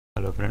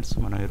Hello friends,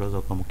 మనం ఈరోజు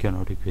ఒక ముఖ్య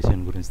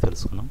నోటిఫికేషన్ గురించి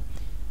తెలుసుకుందాం.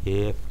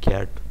 ఏఎఫ్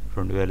క్యాట్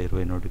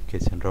 2020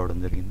 నోటిఫికేషన్ రావడం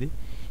జరిగింది.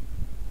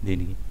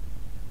 దీనికి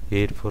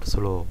ఎయిర్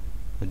ఫోర్స్లో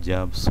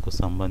జాబ్స్కు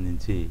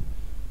సంబంధించి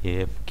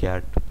ఏఎఫ్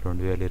క్యాట్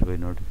 2020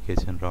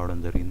 నోటిఫికేషన్ రావడం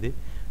జరిగింది.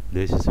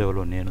 దేశ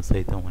సేవలో నేను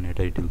సైతం అనే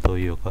టైటిల్తో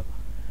ఈ యొక్క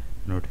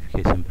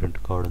నోటిఫికేషన్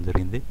ప్రింట్ కావడం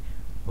జరిగింది.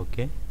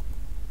 Okay,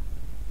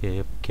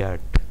 AF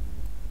cat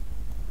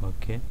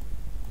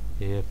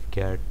AF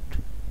cat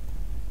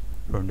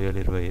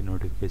 2020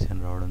 notification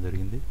రావడం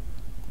జరిగింది.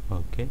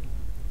 ఓకే,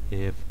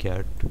 ఏఎఫ్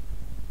క్యాట్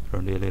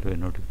 2020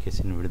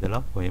 నోటిఫికేషన్ విడుదల.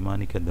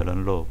 వైమానిక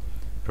దళంలో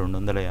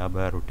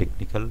 256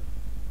 టెక్నికల్,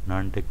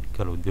 నాన్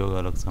టెక్నికల్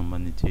ఉద్యోగాలకు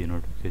సంబంధించి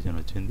నోటిఫికేషన్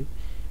వచ్చింది.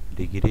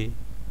 డిగ్రీ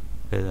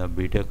లేదా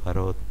బీటెక్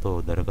అర్హతతో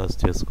దరఖాస్తు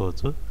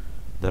చేసుకోవచ్చు.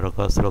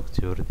 దరఖాస్తులకు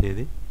చివరి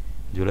తేదీ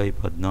July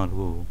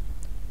 14,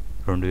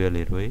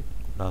 2020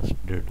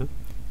 last date.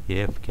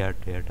 AF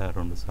cat ఏటా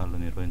 2 సార్లు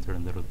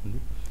నిర్వహించడం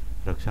జరుగుతుంది.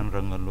 రక్షణ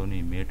రంగంలోని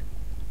మేటి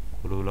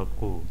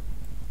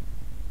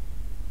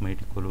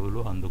కొలువులు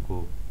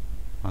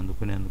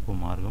అందుకునేందుకు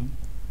మార్గం.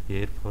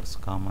 Air force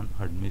common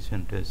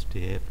admission test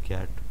AF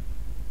cat.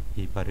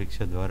 ఈ పరీక్ష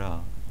ద్వారా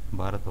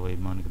భారత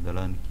వైమానిక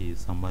దళానికి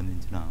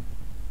సంబంధించిన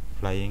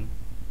flying,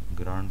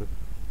 ground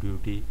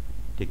duty,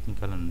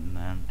 technical and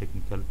non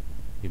technical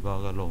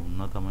విభాగాల్లో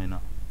ఉన్నతమైన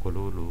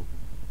కొలువులు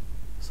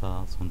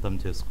సొంతం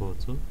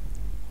చేసుకోవచ్చు.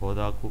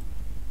 హోదాకు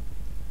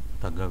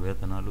తగ్గ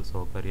వేతనాలు,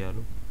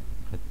 సౌకర్యాలు,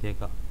 ప్రత్యేక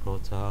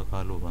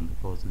ప్రోత్సాహకాలు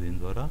అందుకోవచ్చు దీని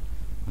ద్వారా.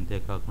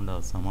 అంతేకాకుండా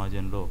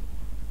సమాజంలో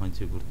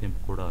మంచి గుర్తింపు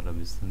కూడా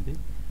లభిస్తుంది.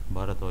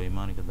 భారత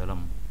వైమానిక దళం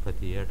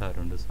ప్రతి ఏటా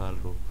 2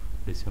 సార్లు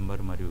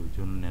డిసెంబర్ మరియు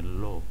జూన్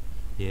నెలల్లో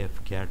ఏఎఫ్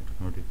క్యాట్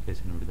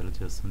నోటిఫికేషన్ విడుదల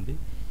చేస్తుంది.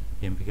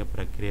 ఎంపిక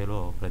ప్రక్రియలో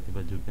ప్రతిభ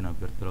చూపిన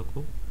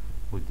అభ్యర్థులకు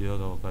ఉద్యోగ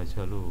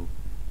అవకాశాలు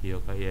ఈ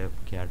యొక్క ఏఎఫ్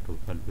క్యాట్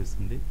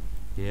కల్పిస్తుంది.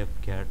 ఏఎఫ్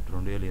క్యాట్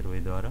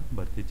 2020 ద్వారా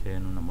భర్తీ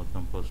చేయనున్న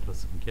మొత్తం పోస్టుల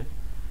సంఖ్య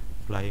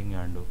flying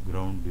and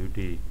ground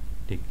duty,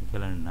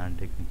 technical and non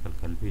technical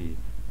కలిపి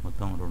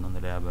మొత్తం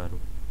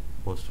 256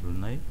 పోస్టులు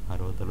ఉన్నాయి.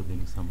 అర్హతలు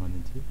దీనికి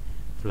సంబంధించి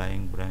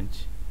ఫ్లయింగ్ బ్రాంచ్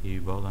ఈ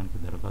విభాగానికి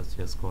దరఖాస్తు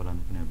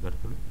చేసుకోవాలనుకునే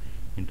అభ్యర్థులు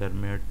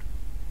ఇంటర్మీడియట్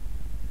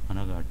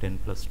అనగా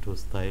 10+2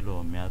 స్థాయిలో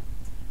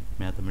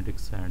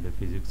మ్యాథమెటిక్స్ అండ్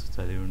ఫిజిక్స్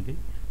చదివి ఉండి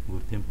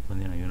గుర్తింపు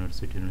పొందిన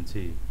యూనివర్సిటీ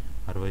నుంచి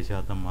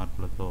 60%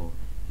 మార్కులతో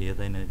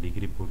ఏదైనా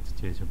డిగ్రీ పూర్తి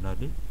చేసి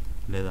ఉండాలి,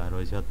 లేదా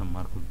 60%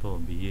 మార్కులతో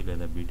బీఈ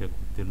లేదా బీటెక్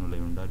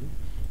ఉత్తీర్ణులై ఉండాలి.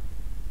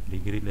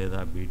 డిగ్రీ లేదా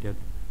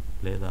బీటెక్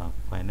లేదా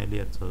ఫైనల్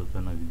ఇయర్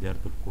చదువుతున్న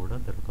విద్యార్థులు కూడా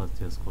దరఖాస్తు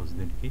చేసుకోవచ్చు.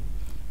 దీనికి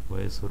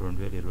వయస్సు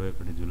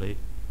 2021 జూలై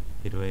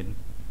 20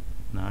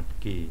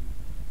 నాటికి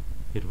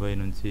 20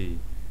 నుంచి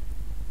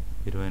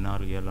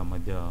 24 ఏళ్ల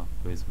మధ్య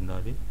వయసు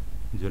ఉండాలి.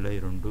 జూలై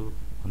 2,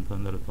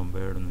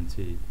 1997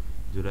 నుంచి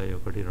జూలై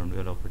 1,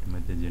 2001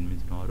 మధ్య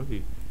జన్మించిన వారు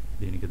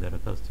దీనికి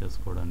దరఖాస్తు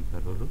చేసుకోవడానికి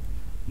అర్హులు.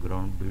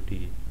 గ్రౌండ్ డ్యూటీ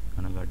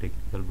అనగా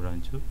టెక్నికల్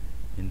బ్రాంచు.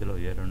 ఇందులో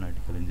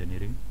ఏరోనాటికల్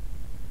ఇంజనీరింగ్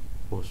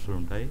పోస్టులు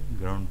ఉంటాయి.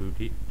 గ్రౌండ్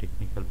డ్యూటీ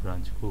టెక్నికల్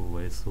బ్రాంచ్కు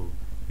వయస్సు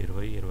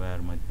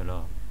 20-26 మధ్యలో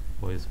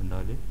వయసు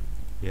ఉండాలి.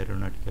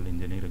 ఏరోనాటికల్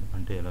ఇంజనీరింగ్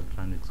అంటే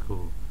ఎలక్ట్రానిక్స్కు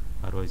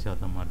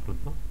 60%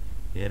 మార్కులతో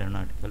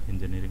ఏరోనాటికల్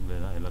ఇంజనీరింగ్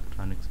లేదా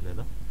ఎలక్ట్రానిక్స్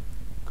లేదా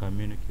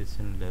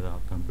కమ్యూనికేషన్ లేదా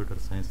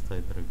కంప్యూటర్ సైన్స్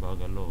తదితర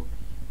విభాగాల్లో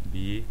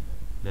బీఈ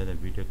లేదా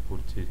బీటెక్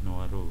పూర్తి చేసిన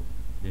వారు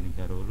దీనికి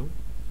అర్హులు.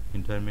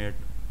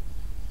 ఇంటర్మీడియట్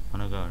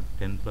అనగా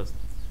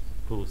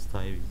 10+2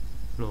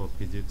 స్థాయిలో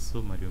ఫిజిక్స్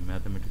మరియు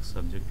మ్యాథమెటిక్స్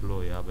సబ్జెక్టులో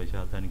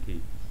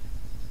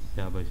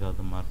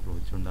 50% మార్కులు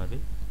వచ్చి ఉండాలి.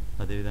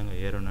 అదేవిధంగా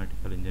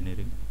ఏరోనాటికల్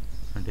ఇంజనీరింగ్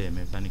అంటే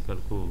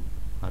మెకానికల్కు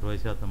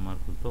 60%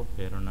 మార్కులతో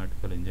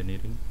ఏరోనాటికల్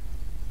ఇంజనీరింగ్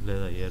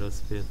లేదా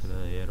ఏరోస్పేస్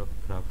లేదా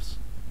ఏరోక్రాఫ్ట్స్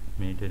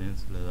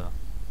మెయింటెనెన్స్ లేదా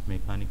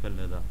మెకానికల్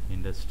లేదా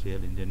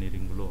ఇండస్ట్రియల్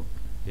ఇంజనీరింగ్లో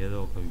ఏదో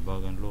ఒక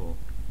విభాగంలో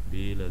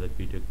బీఈ లేదా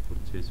బీటెక్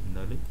పూర్తి చేసి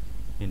ఉండాలి.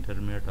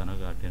 ఇంటర్మీడియట్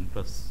అనగా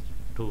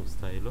 10+2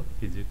 స్థాయిలో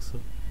ఫిజిక్స్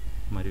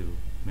మరియు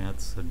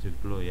మ్యాథ్స్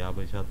సబ్జెక్టులో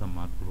 50%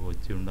 మార్కులు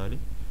వచ్చి ఉండాలి.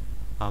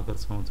 ఆఖరి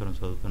సంవత్సరం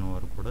చదువుతున్న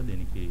వారు కూడా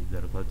దీనికి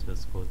దరఖాస్తు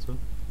చేసుకోవచ్చు.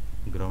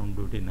 గ్రౌండ్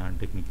డ్యూటీ నాన్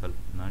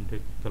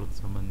టెక్నికల్కి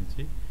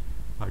సంబంధించి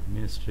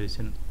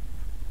అడ్మినిస్ట్రేషన్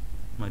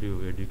మరియు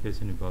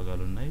ఎడ్యుకేషన్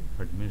విభాగాలు ఉన్నాయి.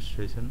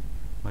 అడ్మినిస్ట్రేషన్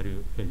మరియు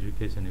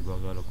ఎడ్యుకేషన్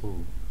విభాగాలకు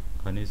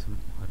కనీసం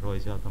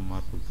 60%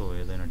 మార్కులతో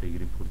ఏదైనా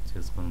డిగ్రీ పూర్తి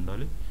చేసుకొని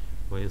ఉండాలి.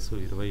 వయస్సు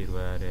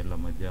 20-26 ఏళ్ల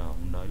మధ్య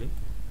ఉండాలి.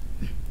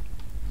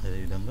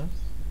 అదేవిధంగా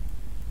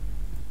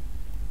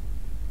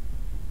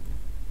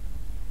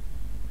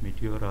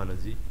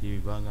మెటీరియాలజీ ఈ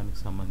విభాగానికి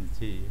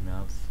సంబంధించి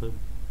మ్యాథ్స్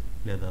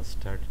లేదా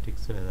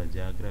స్టాటిస్టిక్స్ లేదా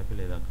జియోగ్రఫీ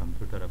లేదా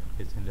కంప్యూటర్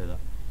అప్లికేషన్ లేదా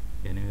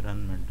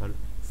ఎన్విరాన్మెంటల్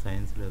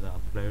సైన్స్ లేదా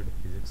అప్లైడ్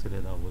ఫిజిక్స్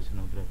లేదా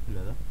ఓషనోగ్రఫీ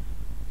లేదా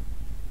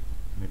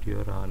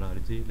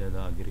మెటీరియాలజీ లేదా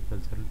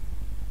అగ్రికల్చరల్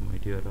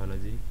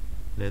మెటీరియాలజీ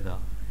లేదా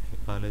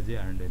ఎకాలజీ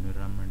అండ్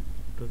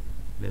ఎన్విరాన్మెంట్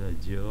లేదా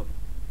జియో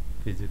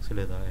ఫిజిక్స్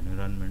లేదా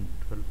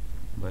ఎన్విరాన్మెంటల్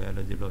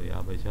బయాలజీలో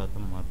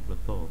 50%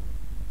 మార్కులతో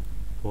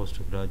పోస్ట్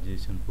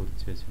గ్రాడ్యుయేషన్ పూర్తి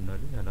చేసి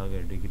ఉండాలి. అలాగే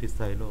డిగ్రీ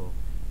స్థాయిలో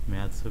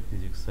మ్యాథ్స్,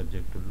 ఫిజిక్స్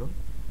సబ్జెక్టుల్లో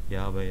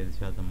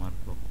 55%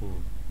 మార్కులకు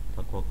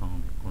తక్కువ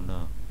కాకుండా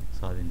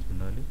సాధించి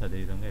ఉండాలి.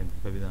 అదేవిధంగా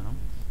ఎంపిక విధానం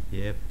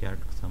ఏఎఫ్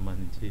క్యాట్కు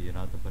సంబంధించి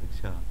రాత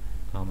పరీక్ష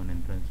కామన్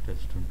ఎంట్రన్స్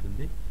టెస్ట్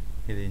ఉంటుంది.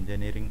 ఇది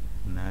ఇంజనీరింగ్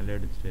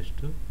నాలెడ్జ్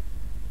టెస్ట్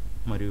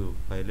మరియు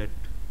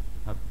పైలట్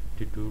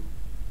అప్టిట్యూడ్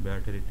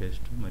బ్యాటరీ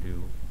టెస్ట్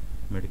మరియు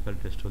మెడికల్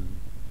టెస్టుల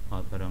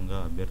ఆధారంగా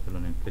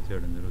అభ్యర్థులను ఎంపిక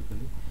చేయడం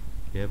జరుగుతుంది.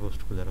 ఏ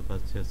పోస్టుకు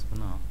దరఖాస్తు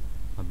చేసుకున్న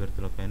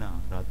అభ్యర్థులపైన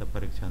రాత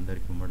పరీక్ష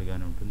అందరికీ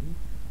ఉమ్మడిగానే ఉంటుంది.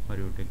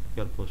 మరియు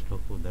టెక్నికల్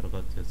పోస్టులకు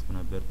దరఖాస్తు చేసుకున్న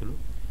అభ్యర్థులు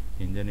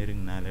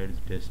ఇంజనీరింగ్ నాలెడ్జ్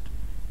టెస్ట్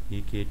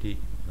ఈకేటీ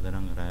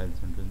అదనంగా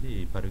రాయాల్సి ఉంటుంది.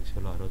 ఈ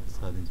పరీక్షలో అర్హత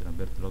సాధించిన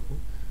అభ్యర్థులకు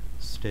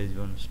స్టేజ్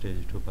 1, స్టేజ్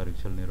 2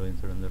 పరీక్షలు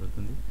నిర్వహించడం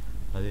జరుగుతుంది.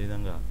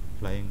 అదేవిధంగా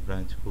ఫ్లయింగ్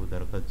బ్రాంచ్కు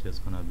దరఖాస్తు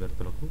చేసుకున్న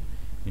అభ్యర్థులకు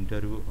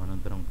ఇంటర్వ్యూ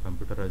అనంతరం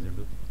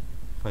కంప్యూటరైజ్డ్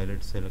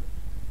పైలట్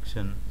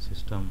సెలక్షన్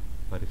సిస్టమ్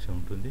పరీక్ష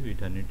ఉంటుంది.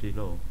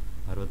 వీటన్నిటిలో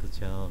అర్హత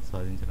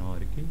సాధించిన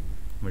వారికి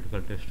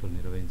మెడికల్ టెస్టులు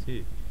నిర్వహించి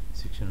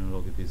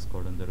శిక్షణలోకి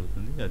తీసుకోవడం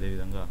జరుగుతుంది.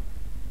 అదేవిధంగా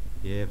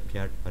ఏఎఫ్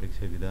క్యాట్ పరీక్ష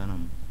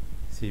విధానం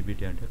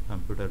సిబిటి అంటే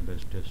కంప్యూటర్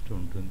బేస్డ్ టెస్ట్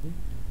ఉంటుంది.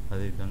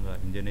 అదేవిధంగా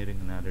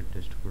ఇంజనీరింగ్ నాలెడ్జ్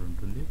టెస్ట్ కూడా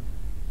ఉంటుంది.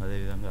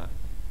 అదేవిధంగా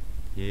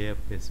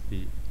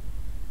ఏఎఫ్ఎస్పి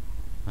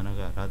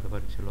అనగా రాత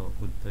పరీక్షలో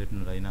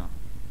ఉత్తీర్ణులైన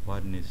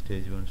వారిని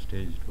స్టేజ్ 1,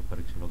 స్టేజ్ 2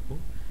 పరీక్షలకు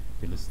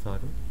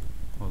పిలుస్తారు.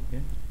 ఓకే,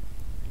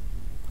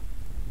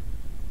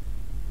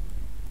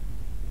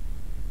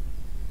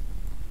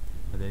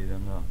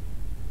 అదేవిధంగా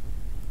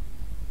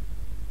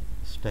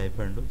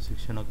స్టైపెండ్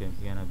శిక్షణకు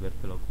ఎంపికైన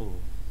అభ్యర్థులకు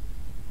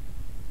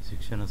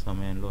శిక్షణ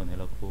సమయంలో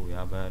నెలకు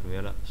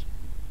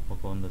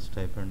 56,100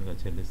 స్టైపెండ్గా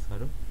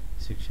చెల్లిస్తారు.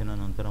 శిక్షణ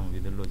అనంతరం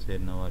విధుల్లో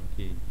చేరిన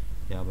వారికి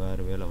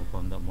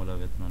 56,100 మూల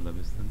వేతనం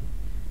లభిస్తుంది.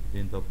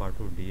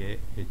 దీంతోపాటు డిఏ,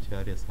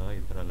 హెచ్ఆర్ఏ సహా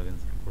ఇతర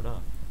అలవెన్స్లు కూడా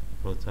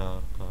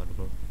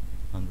ప్రోత్సాహకాలు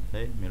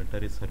అందుతాయి.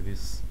 మిలిటరీ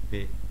సర్వీస్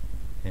పే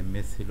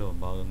ఎంఎస్సిలో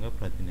భాగంగా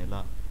ప్రతి నెల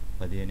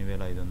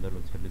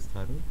 15,500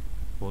 చెల్లిస్తారు.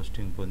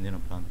 పోస్టింగ్ పొందిన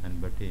ప్రాంతాన్ని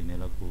బట్టి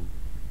నెలకు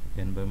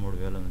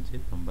 83,000 నుంచి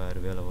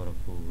 96,000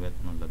 వరకు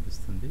వేతనం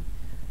లభిస్తుంది.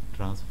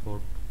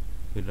 ట్రాన్స్పోర్ట్,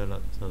 పిల్లల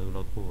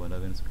చదువులకు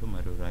అలవెన్స్లు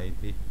మరియు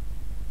రాయితీ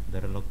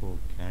ధరలకు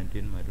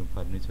క్యాంటీన్ మరియు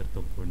ఫర్నిచర్తో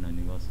కూడిన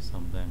నివాస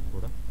సముదాయం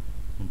కూడా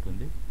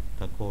ఉంటుంది.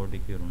 తక్కువ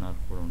వడ్డీకి రుణాలు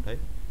కూడా ఉంటాయి.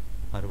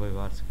 60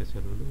 వార్షిక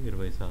సెలవులు,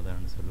 20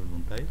 సాధారణ సెలవులు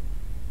ఉంటాయి.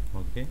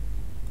 ఓకే,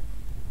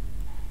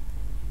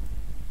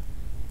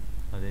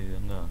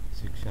 అదేవిధంగా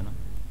శిక్షణ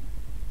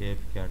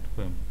ఏఎఫ్ క్యాట్కు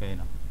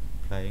ఎంపికైన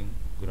flying,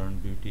 ground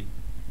duty,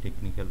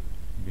 technical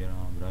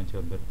branch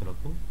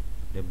అభ్యర్థులకు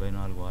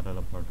 74 వారాల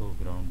పాటు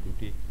గ్రౌండ్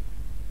డ్యూటీ,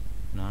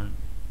 నాన్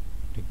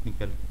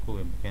టెక్నికల్కు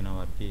ఎంపికైన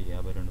వారికి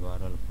 52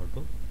 వారాల పాటు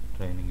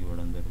ట్రైనింగ్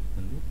ఇవ్వడం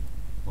జరుగుతుంది.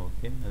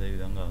 ఓకే,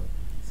 అదేవిధంగా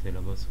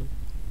సిలబస్.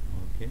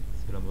 ఓకే,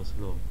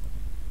 సిలబస్లో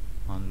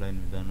ఆన్లైన్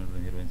విధానంలో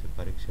నిర్వహించే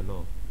పరీక్షలో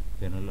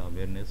general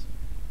awareness,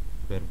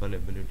 verbal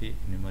ability,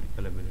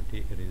 numerical ability,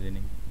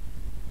 reasoning,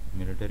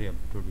 military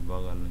aptitude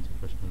విభాగాల నుంచి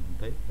ప్రశ్నలు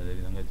ఉంటాయి.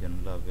 అదేవిధంగా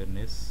general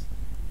awareness,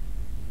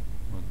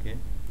 okay,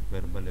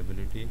 verbal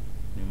ability,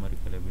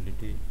 numerical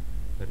ability,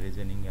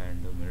 reasoning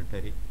and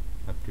military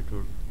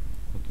aptitude.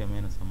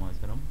 ముఖ్యమైన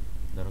సమాచారం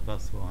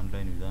దరఖాస్తు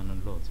ఆన్లైన్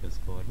విధానంలో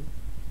చేసుకోవాలి.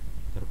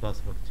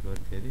 దరఖాస్తులకు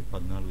చివరి తేదీ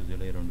 14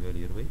 జూలై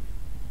 2020.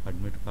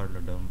 అడ్మిట్ కార్డుల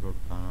డౌన్లోడ్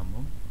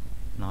ప్రారంభం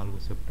 4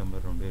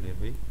 సెప్టెంబర్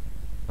 2020.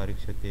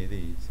 పరీక్ష తేదీ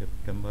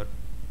సెప్టెంబర్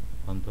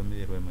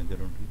 19-20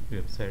 మధ్యలో ఉంటుంది.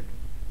 Website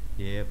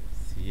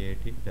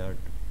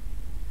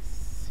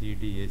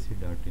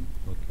afcat.cdac.in.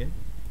 Okay,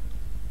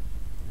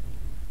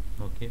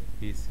 okay,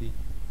 PCSASSC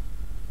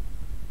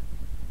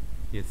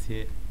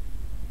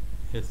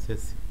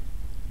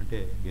అంటే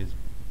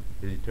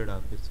గెజిటెడ్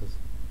ఆఫీసర్స్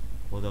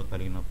హోదా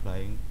కలిగిన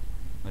ఫ్లయింగ్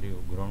మరియు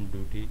గ్రౌండ్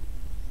డ్యూటీ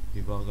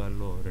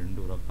విభాగాల్లో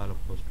 2 రకాల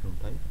పోస్టులు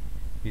ఉంటాయి.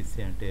 పీసీ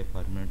అంటే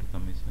పర్మనెంట్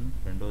కమిషన్,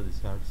 రెండవది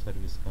షార్ట్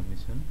సర్వీస్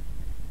కమిషన్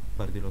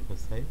పరిధిలోకి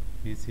వస్తాయి.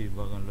 పీసీ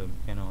విభాగంలో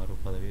ఎంపికైన వారు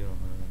పదవీ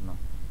విరమణ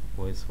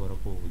వయసు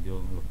వరకు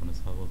ఉద్యోగంలో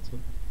కొనసాగవచ్చు.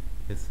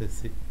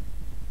 ఎస్ఎస్సి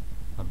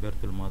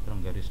అభ్యర్థులు మాత్రం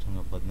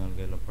గరిష్టంగా 14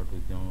 ఏళ్ల పాటు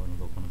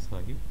ఉద్యోగంలో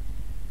కొనసాగి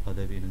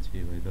పదవి నుంచి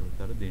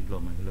వైదొలుగుతారు. దీంట్లో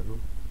మహిళలు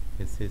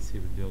ఎస్ఎస్సి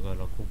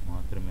ఉద్యోగాలకు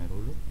మాత్రమే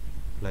అర్హులు.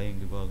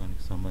 ఫ్లయింగ్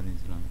విభాగానికి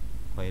సంబంధించిన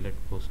పైలట్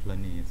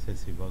పోస్టులన్నీ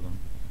ఎస్ఎస్సి విభాగం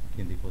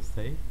కిందికి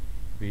వస్తాయి.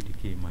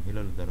 వీటికి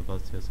మహిళలు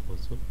దరఖాస్తు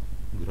చేసుకోవచ్చు.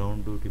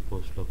 గ్రౌండ్ డ్యూటీ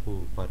పోస్టులకు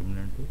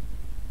పర్మనెంట్,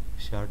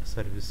 షార్ట్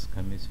సర్వీస్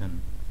కమిషన్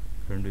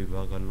 2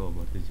 విభాగాల్లో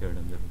భర్తీ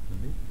చేయడం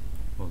జరుగుతుంది.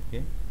 ఓకే,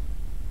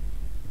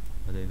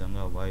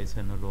 అదేవిధంగా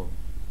వాయుసేనలో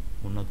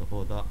ఉన్నత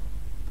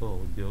హోదాతో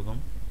ఉద్యోగం,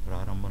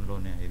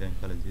 ప్రారంభంలోనే 5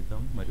 అంకెల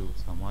జీతం మరియు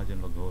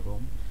సమాజంలో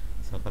గౌరవం,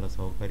 సకల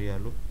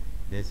సౌకర్యాలు,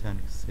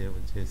 దేశానికి సేవ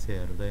చేసే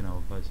అరుదైన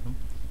అవకాశం,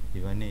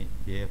 ఇవన్నీ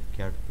ఏఎఫ్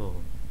క్యాట్తో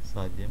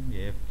సాధ్యం.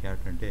 ఏఎఫ్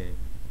క్యాట్ అంటే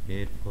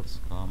air force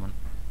common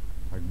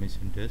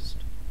admission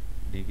test.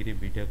 Degree,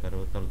 BTech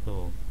అర్హతలతో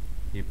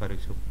ఈ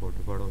పరీక్షకు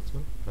పోటీ పడవచ్చు.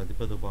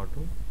 ప్రతిభతో పాటు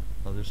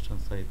అదృష్టం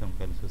సైతం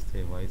కలిసి వస్తే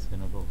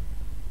వాయుసేనలో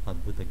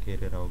అద్భుత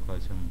కెరీర్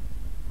అవకాశం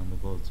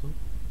అందుకోవచ్చు.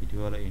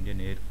 ఇటీవల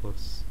Indian air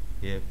force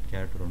AF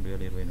cat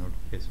 2020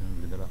 notification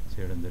విడుదల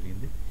చేయడం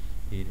జరిగింది.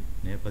 ఈ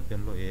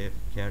నేపథ్యంలో ఏఎఫ్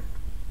క్యాట్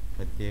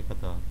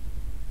ప్రత్యేకత,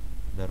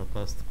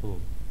 దరఖాస్తుకు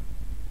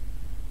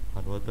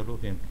అర్హతలు,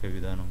 ఎంపిక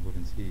విధానం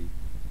గురించి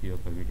ఈ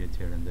యొక్క వీడియో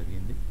చేయడం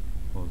జరిగింది.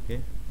 ఓకే,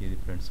 ఇది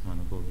ఫ్రెండ్స్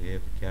మనకు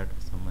ఏఎఫ్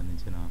క్యాట్కు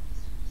సంబంధించిన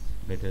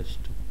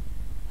latest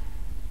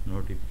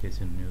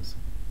notification news.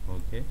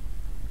 Okay,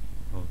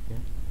 okay.